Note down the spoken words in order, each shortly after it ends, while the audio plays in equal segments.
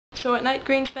So at night,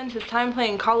 Green spends his time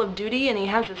playing Call of Duty, and he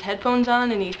has his headphones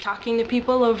on, and he's talking to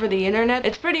people over the internet.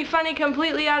 It's pretty funny,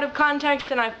 completely out of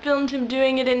context, and I filmed him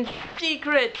doing it in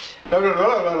secret.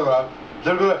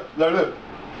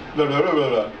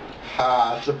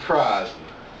 Ha, surprise.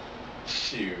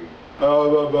 Shoot. My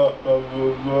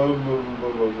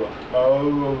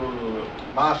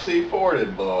C4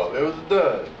 didn't blow up. It was a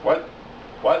dud. What?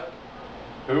 What?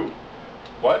 Who?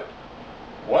 What?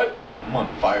 What? I'm on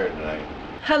fire tonight.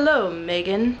 Hello,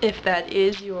 Megan, if that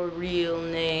is your real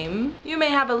name. You may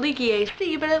have a leaky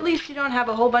AC, but at least you don't have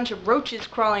a whole bunch of roaches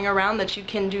crawling around that you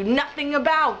can do nothing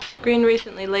about. Green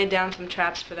recently laid down some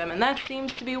traps for them, and that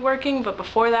seems to be working, but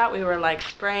before that we were like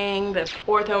spraying this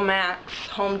Orthomax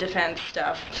home defense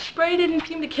stuff. Spray didn't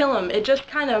seem to kill them, it just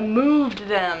kind of moved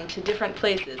them to different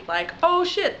places, like, oh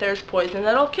shit, there's poison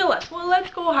that'll kill us. Well,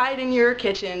 let's go hide in your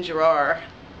kitchen drawer.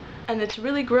 And it's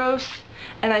really gross,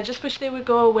 and I just wish they would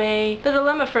go away. The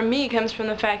dilemma for me comes from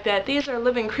the fact that these are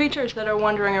living creatures that are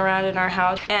wandering around in our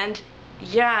house, and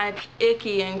yeah, it's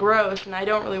icky and gross, and I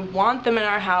don't really want them in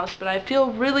our house, but I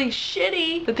feel really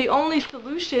shitty that the only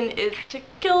solution is to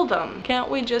kill them. Can't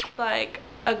we just, like,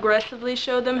 aggressively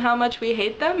show them how much we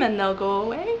hate them and they'll go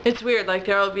away? It's weird, like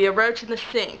there'll be a roach in the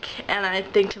sink and I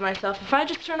think to myself, if I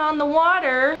just turn on the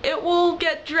water, it will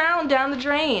get drowned down the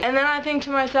drain. And then I think to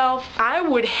myself, I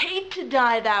would hate to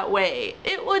die that way.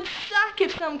 It would suck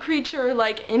if some creature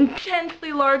like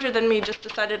intensely larger than me just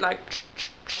decided like,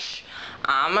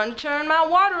 I'm gonna turn my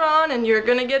water on and you're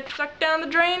gonna get sucked down the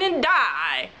drain and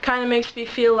die. Kinda makes me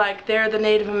feel like they're the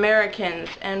Native Americans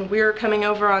and we're coming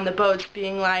over on the boats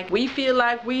being like, we feel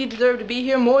like we deserve to be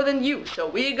here more than you, so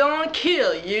we're gonna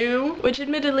kill you. Which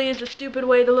admittedly is a stupid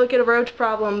way to look at a roach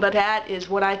problem, but that is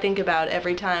what I think about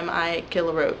every time I kill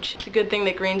a roach. It's a good thing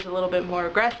that Green's a little bit more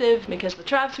aggressive because the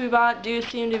traps we bought do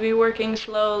seem to be working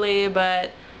slowly,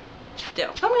 but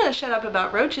still. So I'm going to shut up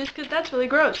about roaches because that's really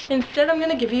gross. Instead, I'm going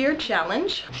to give you your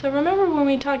challenge. So remember when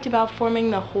we talked about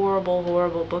forming the horrible,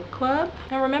 horrible book club?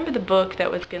 Now remember the book that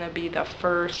was going to be the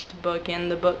first book in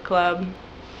the book club?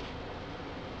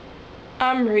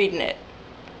 I'm reading it.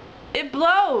 It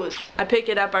blows! I pick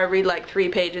it up, I read like 3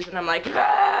 pages, and I'm like,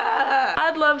 ah!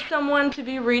 I'd love someone to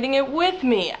be reading it with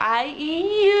me,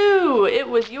 i.e. you! It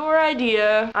was your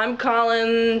idea. I'm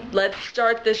calling, let's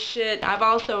start this shit. I've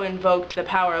also invoked the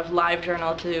power of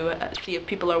LiveJournal to see if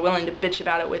people are willing to bitch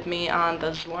about it with me on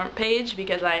the Zlorp page,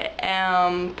 because I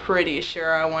am pretty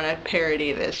sure I want to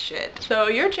parody this shit. So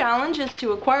your challenge is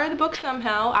to acquire the book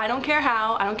somehow. I don't care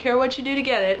how, I don't care what you do to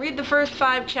get it. Read the first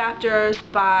 5 chapters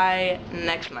by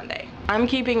next Monday. I'm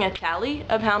keeping a tally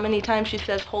of how many times she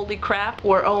says holy crap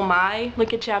or oh my.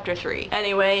 Look at chapter 3.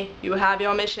 Anyway, you have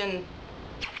your mission.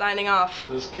 Signing off.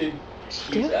 This kid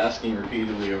keeps asking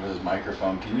repeatedly over his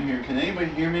microphone, can anybody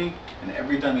hear me? And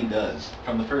every time he does,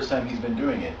 from the first time he's been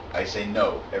doing it, I say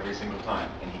no every single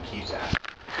time, and he keeps asking.